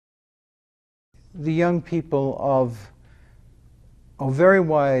the young people of a very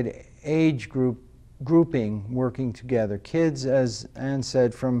wide age grouping working together. Kids, as Anne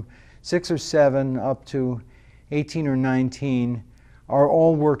said, from 6 or 7 up to 18 or 19 are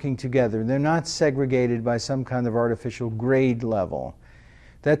all working together. They're not segregated by some kind of artificial grade level.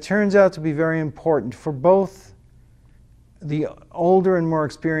 That turns out to be very important for both the older and more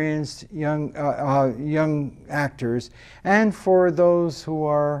experienced young actors and for those who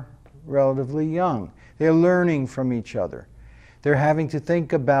are relatively young. They're learning from each other. They're having to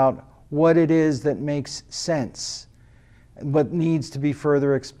think about what it is that makes sense, but needs to be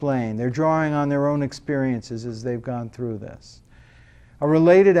further explained. They're drawing on their own experiences as they've gone through this. A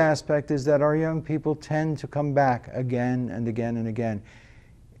related aspect is that our young people tend to come back again and again and again.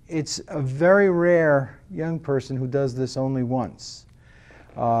 It's a very rare young person who does this only once.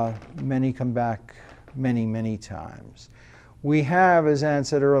 Many come back many, many times. We have, as Anne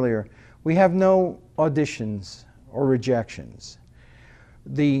said earlier, we have no auditions or rejections.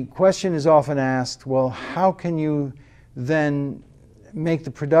 The question is often asked, well, how can you then make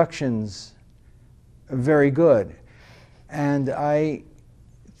the productions very good? And I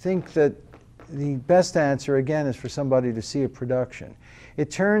think that the best answer, again, is for somebody to see a production.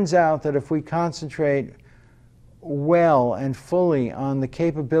 It turns out that if we concentrate well and fully on the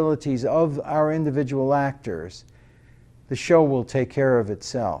capabilities of our individual actors, the show will take care of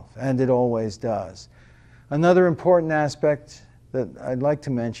itself, and it always does. Another important aspect that I'd like to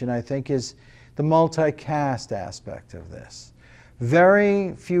mention, I think, is the multicast aspect of this.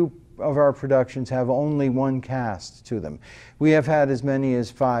 Very few of our productions have only one cast to them. We have had as many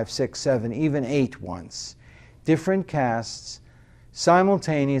as 5, 6, 7, even 8 once. Different casts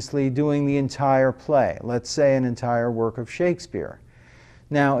simultaneously doing the entire play, let's say an entire work of Shakespeare.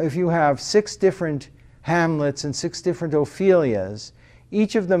 Now, if you have 6 different Hamlets and 6 different Ophelias,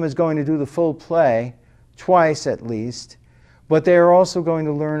 each of them is going to do the full play twice at least, but they are also going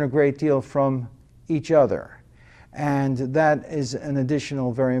to learn a great deal from each other. And that is an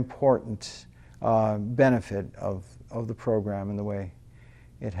additional very important benefit of the program and the way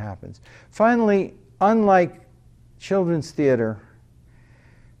it happens. Finally, unlike children's theater,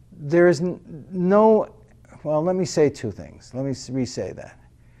 there is no, well, let me say 2 things. Let me re-say that.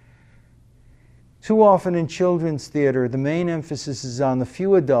 Too often in children's theater, the main emphasis is on the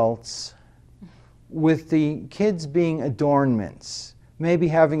few adults, with the kids being adornments, maybe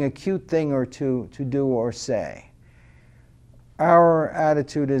having a cute thing or two to do or say. Our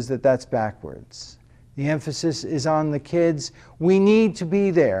attitude is that that's backwards. The emphasis is on the kids. We need to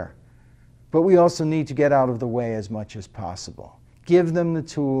be there, but we also need to get out of the way as much as possible. Give them the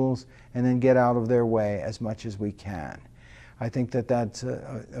tools and then get out of their way as much as we can. I think that that's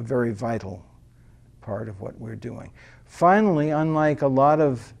a very vital part of what we're doing. Finally, unlike a lot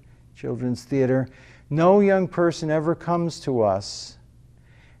of children's theater, no young person ever comes to us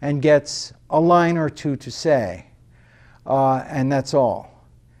and gets a line or 2 to say, and that's all.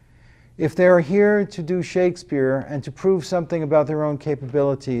 If they're here to do Shakespeare and to prove something about their own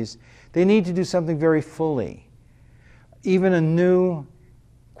capabilities, they need to do something very fully. Even a new,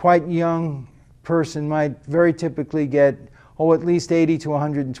 quite young person might very typically get, at least 80 to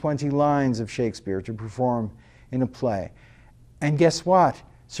 120 lines of Shakespeare to perform in a play. And guess what?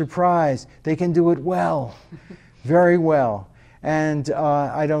 Surprise, they can do it well, very well. And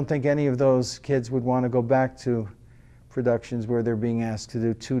I don't think any of those kids would want to go back to productions where they're being asked to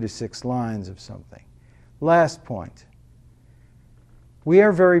do 2 to 6 lines of something. Last point. We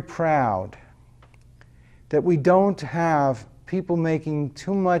are very proud that we don't have people making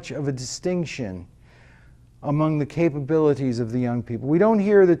too much of a distinction among the capabilities of the young people. We don't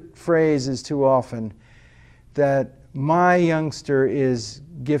hear the phrases too often that my youngster is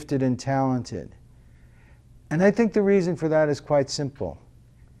gifted and talented. And I think the reason for that is quite simple.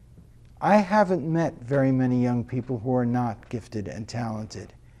 I haven't met very many young people who are not gifted and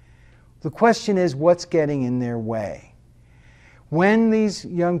talented. The question is, what's getting in their way? When these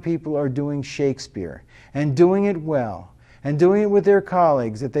young people are doing Shakespeare and doing it well, and doing it with their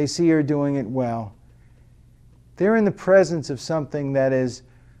colleagues that they see are doing it well, they're in the presence of something that is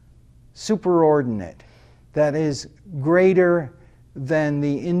superordinate, that is greater than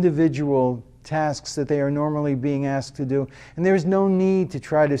the individual tasks that they are normally being asked to do. And there's no need to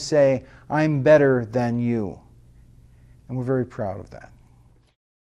try to say, I'm better than you. And we're very proud of that.